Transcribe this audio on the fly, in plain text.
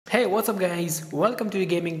Hey, what's up guys? Welcome to the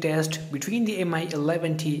gaming test between the Mi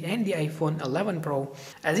 11T and the iPhone 11 Pro.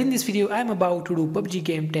 As in this video, I'm about to do PUBG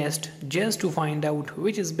game test just to find out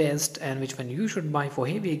which is best and which one you should buy for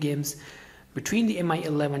heavier games between the Mi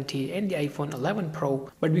 11T and the iPhone 11 Pro.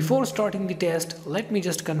 But before starting the test, let me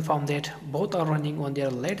just confirm that both are running on their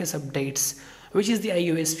latest updates, which is the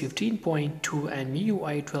iOS 15.2 and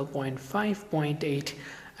MIUI 12.5.8.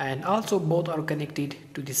 and also both are connected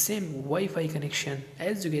to the same Wi-Fi connection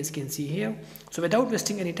as you guys can see here. So without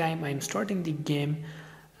wasting any time, I'm starting the game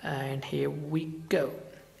and here we go.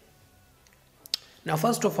 Now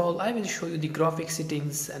first of all, I will show you the graphic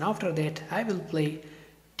settings and after that I will play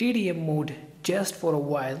TDM mode just for a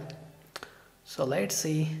while. So let's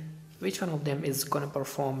see which one of them is gonna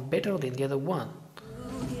perform better than the other one.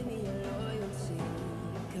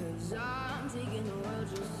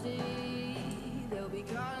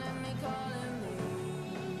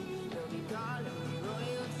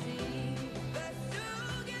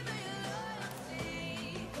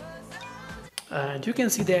 And you can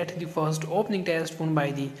see that the first opening test won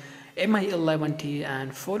by the Mi 11T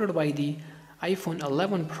and followed by the iPhone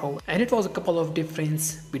 11 Pro, and it was a couple of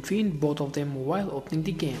difference between both of them while opening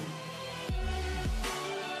the game.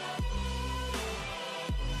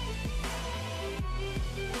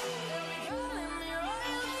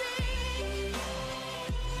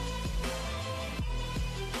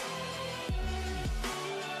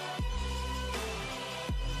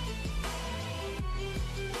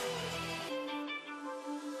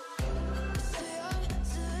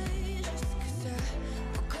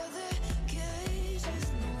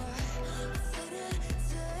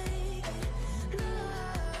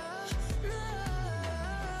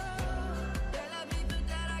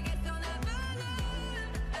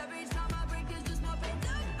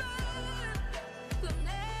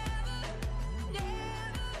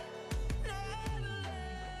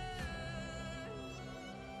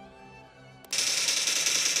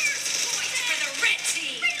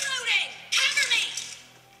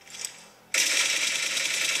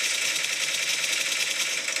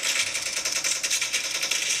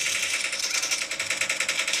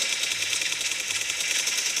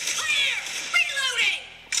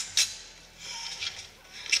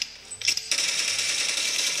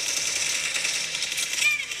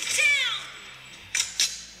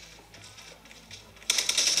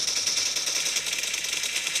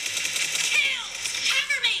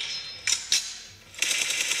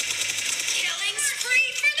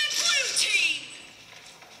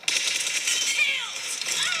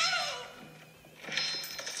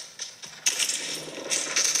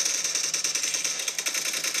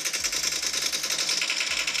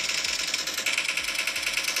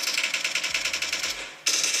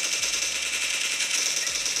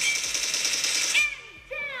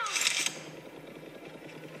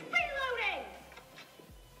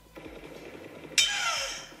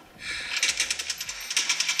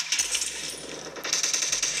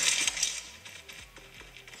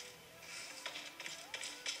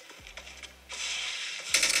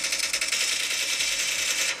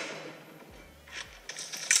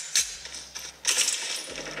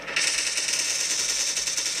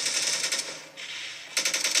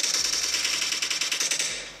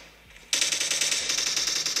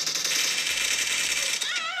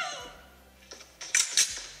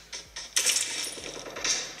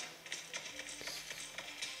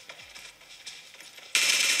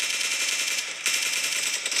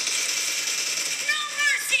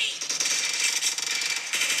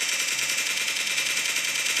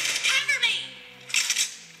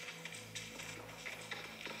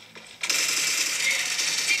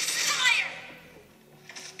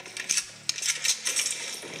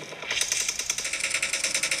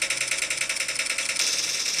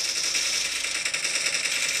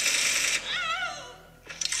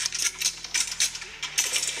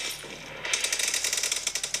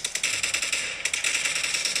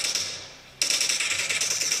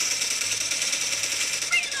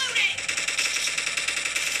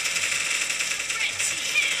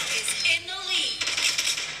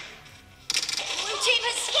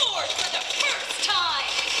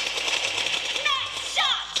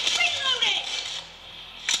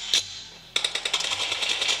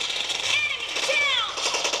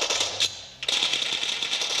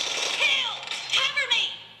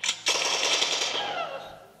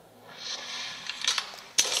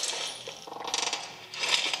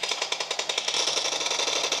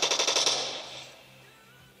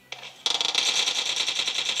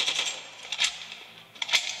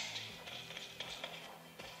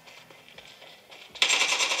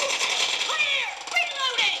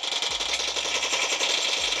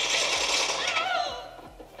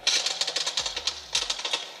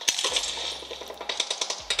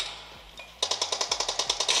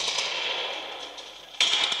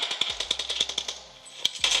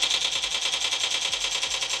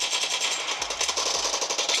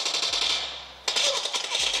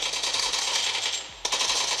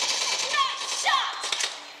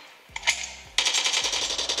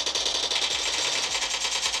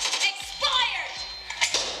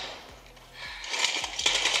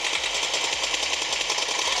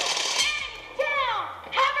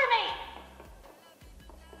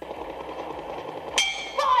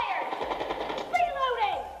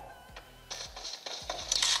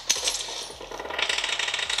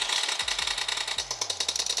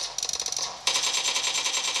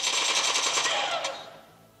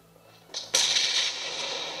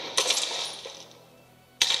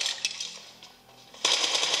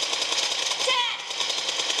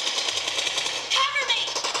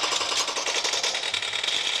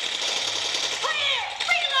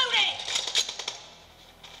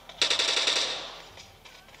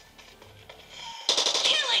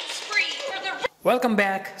 Welcome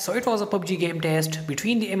back. So it was a PUBG game test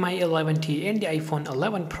between the Mi 11T and the iPhone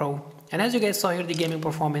 11 Pro. And as you guys saw here, the gaming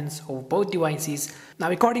performance of both devices. Now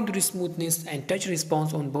according to the smoothness and touch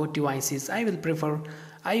response on both devices, I will prefer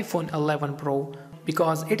iPhone 11 Pro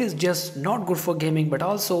because it is just not good for gaming but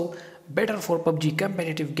also better for PUBG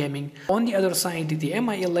competitive gaming. On the other side, the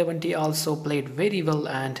Mi 11T also played very well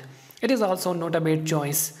and it is also not a bad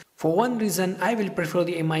choice. For one reason, I will prefer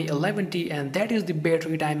the Mi 11T, and that is the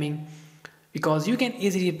battery timing, because you can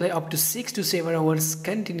easily play up to 6 to 7 hours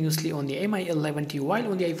continuously on the Mi 11T,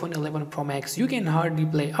 while on the iPhone 11 Pro Max you can hardly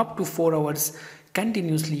play up to 4 hours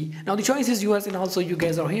continuously. Now the choice is yours and also you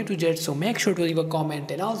guys are here to judge, so make sure to leave a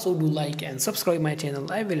comment and also do like and subscribe my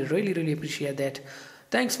channel. I will really appreciate that.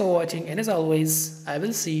 Thanks for watching, and as always I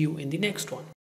will see you in the next one.